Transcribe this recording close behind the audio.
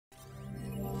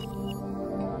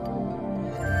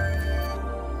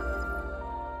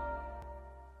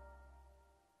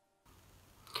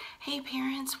Hey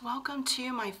parents, welcome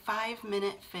to my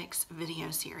 5-Minute Fix video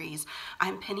series.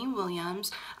 I'm Penny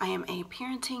Williams. I am a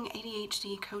parenting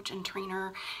ADHD coach and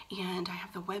trainer, and I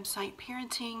have the website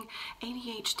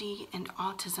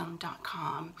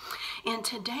parentingadhdandautism.com. And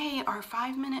today our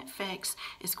 5-Minute Fix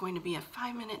is going to be a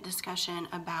 5-minute discussion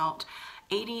about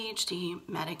ADHD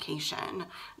medication,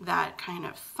 that kind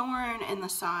of thorn in the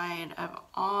side of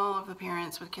all of the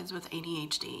parents with kids with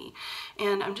ADHD.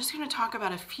 And I'm just going to talk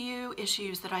about a few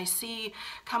issues that I see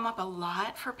come up a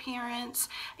lot for parents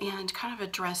and kind of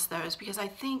address those, because I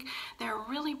think there are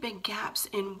really big gaps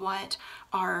in what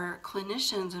our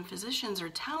clinicians and physicians are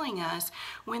telling us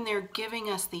when they're giving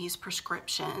us these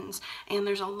prescriptions. And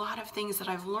there's a lot of things that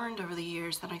I've learned over the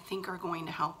years that I think are going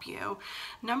to help you.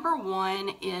 Number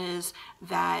one is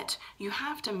that you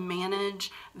have to manage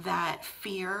that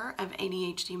fear of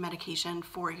ADHD medication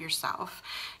for yourself.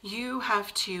 You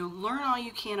have to learn all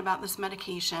you can about this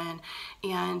medication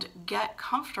and get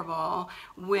comfortable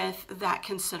with that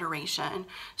consideration.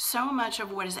 So much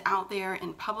of what is out there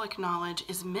in public knowledge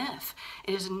is myth.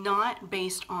 It is not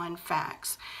based on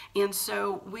facts. And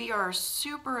so we are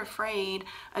super afraid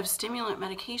of stimulant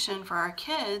medication for our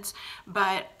kids,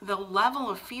 but the level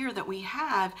of fear that we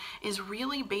have is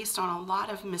really based on a lot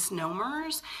of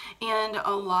misnomers and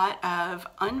a lot of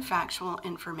unfactual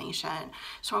information.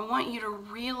 So I want you to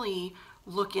really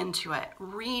look into it.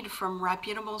 Read from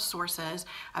reputable sources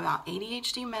about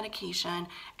ADHD medication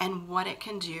and what it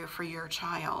can do for your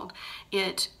child.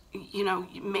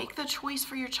 Make the choice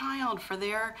for your child, for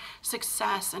their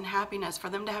success and happiness, for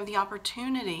them to have the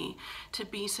opportunity to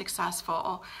be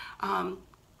successful.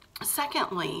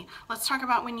 Secondly, let's talk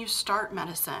about when you start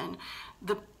medicine.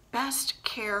 The best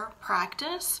care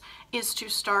practice is to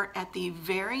start at the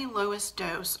very lowest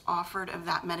dose offered of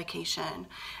that medication,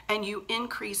 and you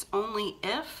increase only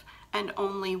if and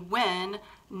only when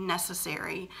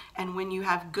necessary. And when you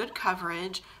have good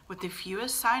coverage with the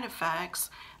fewest side effects,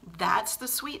 that's the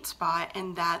sweet spot,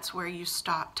 and that's where you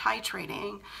stop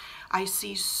titrating. I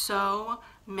see so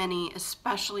many,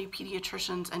 especially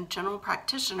pediatricians and general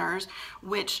practitioners,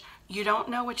 which you don't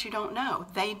know what you don't know.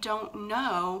 They don't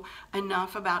know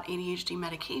enough about ADHD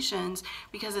medications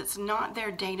because it's not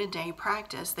their day-to-day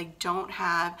practice. They don't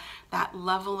have that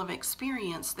level of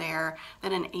experience there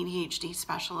that an ADHD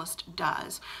specialist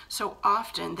does. So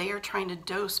often they are trying to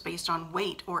dose based on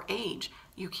weight or age.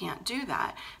 You can't do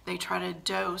that. They try to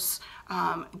dose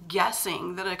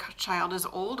guessing that a child is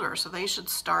older, so they should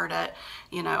start at,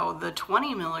 the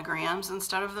 20 milligrams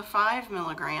instead of the 5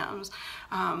 milligrams.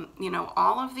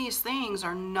 All of these things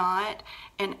are not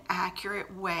an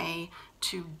accurate way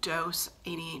to dose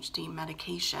ADHD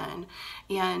medication.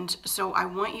 And so I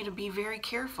want you to be very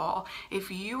careful.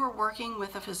 If you are working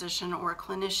with a physician or a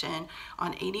clinician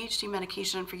on ADHD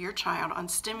medication for your child, on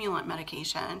stimulant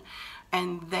medication,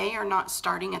 and they are not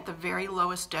starting at the very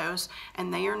lowest dose,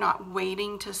 and they are not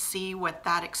waiting to see what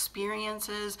that experience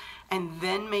is and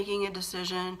then making a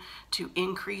decision to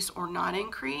increase or not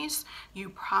increase, you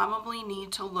probably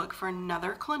need to look for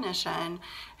another clinician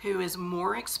who is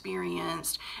more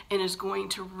experienced and is going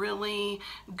to really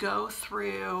go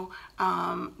through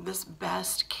this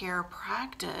best care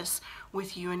practice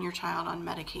with you and your child on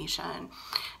medication.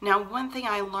 Now, one thing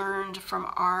I learned from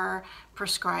our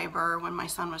prescriber when my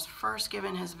son was first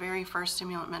given his very first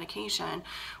stimulant medication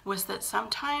was that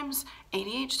sometimes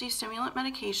ADHD stimulant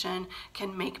medication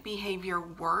can make behavior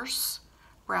worse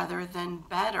rather than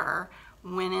better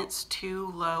when it's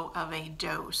too low of a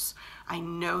dose. I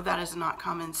know that is not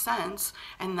common sense,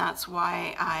 and that's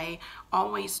why I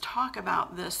always talk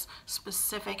about this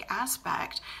specific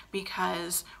aspect,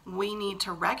 because we need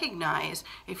to recognize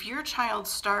if your child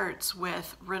starts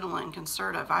with Ritalin,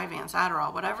 Concerta, Vyvanse,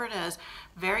 Adderall, whatever it is,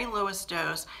 very lowest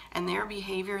dose, and their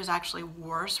behavior is actually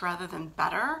worse rather than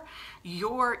better,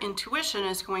 your intuition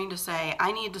is going to say,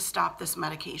 I need to stop this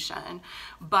medication.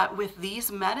 But with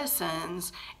these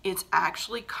medicines, it's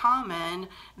actually common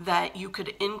that you could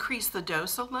increase the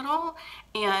dose a little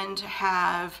and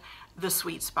have the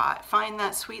sweet spot. Find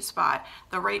that sweet spot,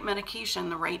 the right medication,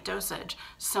 the right dosage.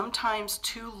 Sometimes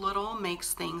too little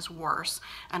makes things worse,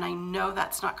 and I know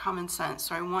that's not common sense,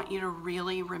 so I want you to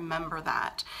really remember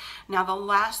that. Now, the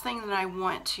last thing that I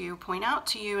want to point out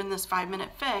to you in this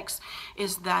 5-minute fix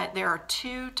is that there are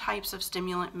two types of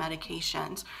stimulant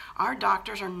medications. Our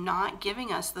doctors are not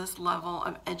giving us this level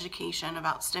of education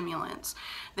about stimulants.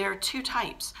 There are two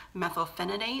types,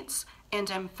 methylphenidates and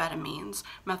amphetamines.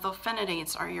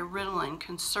 Methylphenidates are your Ritalin,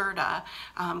 Concerta,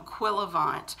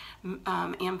 Quillavant,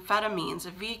 amphetamines,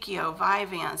 Avicii,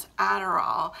 Vyvanse,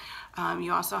 Adderall.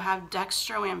 You also have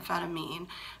dextroamphetamine.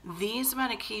 These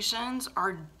medications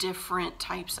are different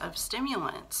types of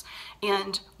stimulants,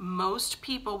 and most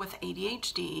people with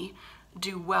ADHD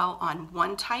do well on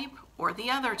one type or the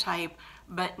other type,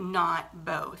 but not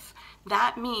both.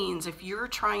 That means if you're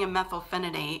trying a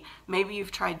methylphenidate, maybe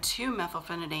you've tried 2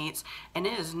 methylphenidates and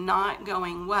it is not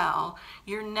going well,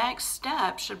 your next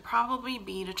step should probably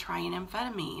be to try an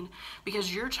amphetamine,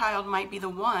 because your child might be the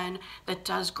one that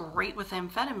does great with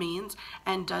amphetamines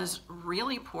and does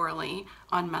really poorly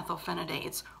on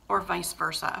methylphenidates, or vice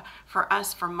versa. For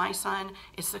us, for my son,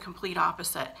 it's the complete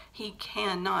opposite. He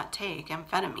cannot take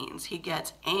amphetamines. He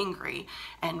gets angry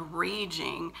and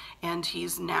raging, and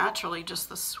he's naturally just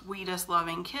the sweetest,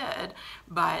 loving kid,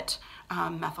 but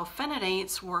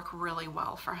methylphenidates work really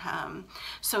well for him.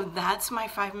 So that's my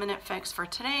 5-minute fix for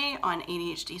today on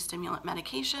ADHD stimulant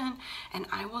medication, and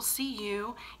I will see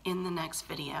you in the next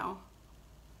video.